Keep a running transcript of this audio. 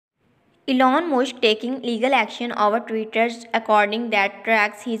Elon Musk taking legal action over Twitter's account that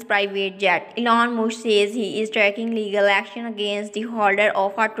tracks his private jet. Elon Musk says he is taking legal action against the holder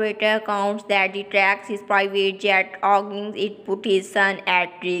of a Twitter account that tracks his private jet, arguing it put his son at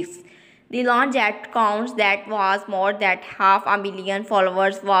risk. The Elon jet account that was more than 500,000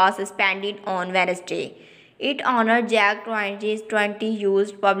 followers was suspended on Wednesday. It honored Jack 2020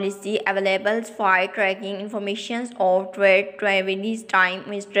 used publicly available for tracking information of travel's time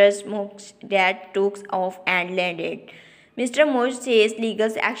Mr. Musk's jet took off and landed. Mr. Musk says legal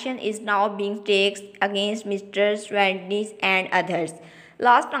action is now being taken against Mr. Swendy's and others.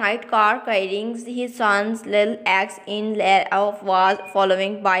 Last night, car carrying his son's Lil X in layoff was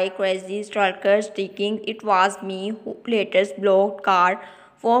followed by crazy stalkers thinking it was me who later blocked car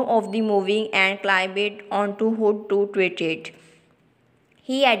form of the moving and climbed onto hood to tweet it.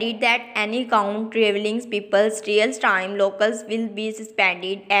 He added that any account revealing people's real-time locals will be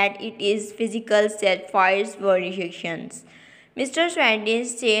suspended and it is physical set fires restrictions. Mr. Swendy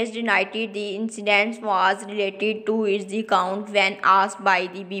says denied the incident was related to his account when asked by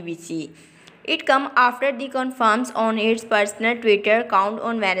the BBC. It comes after the confirms on its personal Twitter account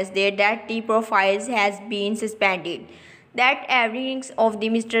on Wednesday that the profile has been suspended. That every of the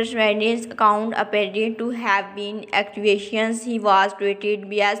Mr. Swendy's account appeared to have been activations. He was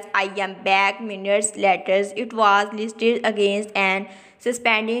tweeted yes, I am back minutes later. It was listed against and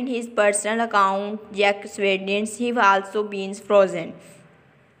suspended his personal account. Jack Swendy's he also been frozen.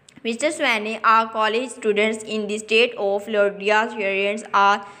 Mr. Swaney, a college students in the state of Florida, shares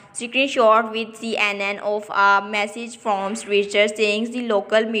a screenshot with CNN of a message from Twitter saying the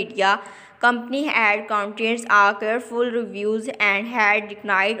local media company had counted a careful reviews and had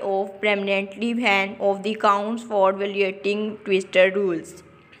denied of permanently ban of the accounts for violating Twitter rules.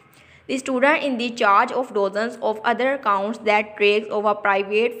 The student in the charge of dozens of other accounts that tracks over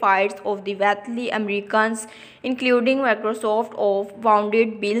private files of the wealthy Americans, including Microsoft of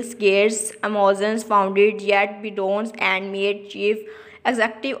founded Bill Gates, Amazon's founded Jeff Bezos, and made chief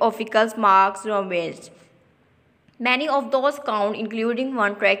executive officials Mark Zuckerberg. Many of those accounts, including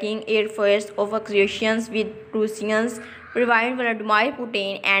one tracking airfares of accusations with Russians, President Vladimir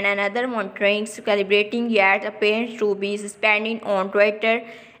Putin, and another monitoring calibrating yet appears to be suspended on Twitter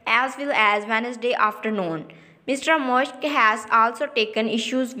as well as Wednesday afternoon. Mr. Musk has also taken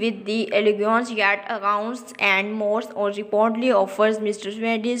issues with the allegations yet accounts and most reportedly offers Mr.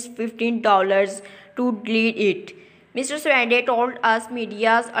 Swendy's $15 to delete it. Mr. Swendy told us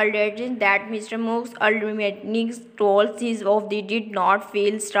media's alleging that Mr. Musk's ultimately told his of the did not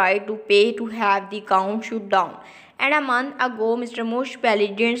feel right to pay to have the account shut down. And a month ago, Mr. Musk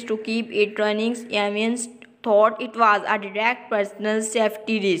pledged to keep it running. Siemens thought it was a direct personal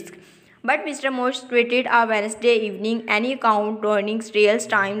safety risk. But Mr. Musk tweeted on Wednesday evening, any account running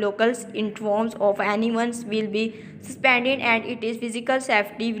real-time local informs of anyone's will be suspended and it is physical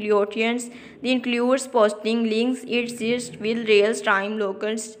safety violations. That includes posting links it will real-time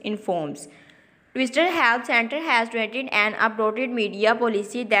locals informs. Twister Health Center has tweeted an updated media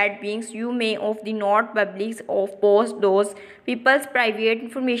policy that brings you may of the not public of post those people's private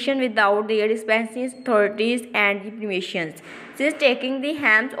information without their responsive authorities and the permissions. Since taking the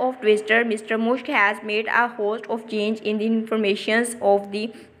helm of Twitter, Mr. Musk has made a host of change in the informations of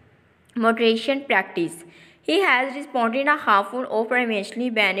the moderation practice. He has responded a handful of previously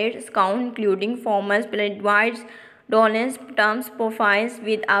banned accounts, including former Vladimir Donald's terms profiles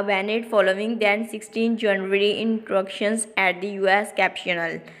with a ban following the 16 January instructions at the U.S.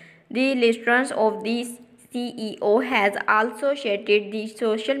 Capitol. The listings of the CEO has also cited the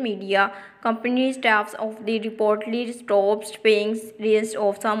social media company staffs of the reportedly stopped paying rents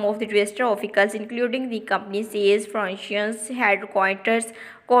of some of the Twitter officials, including the company says France's headquarters,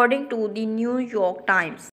 according to the New York Times.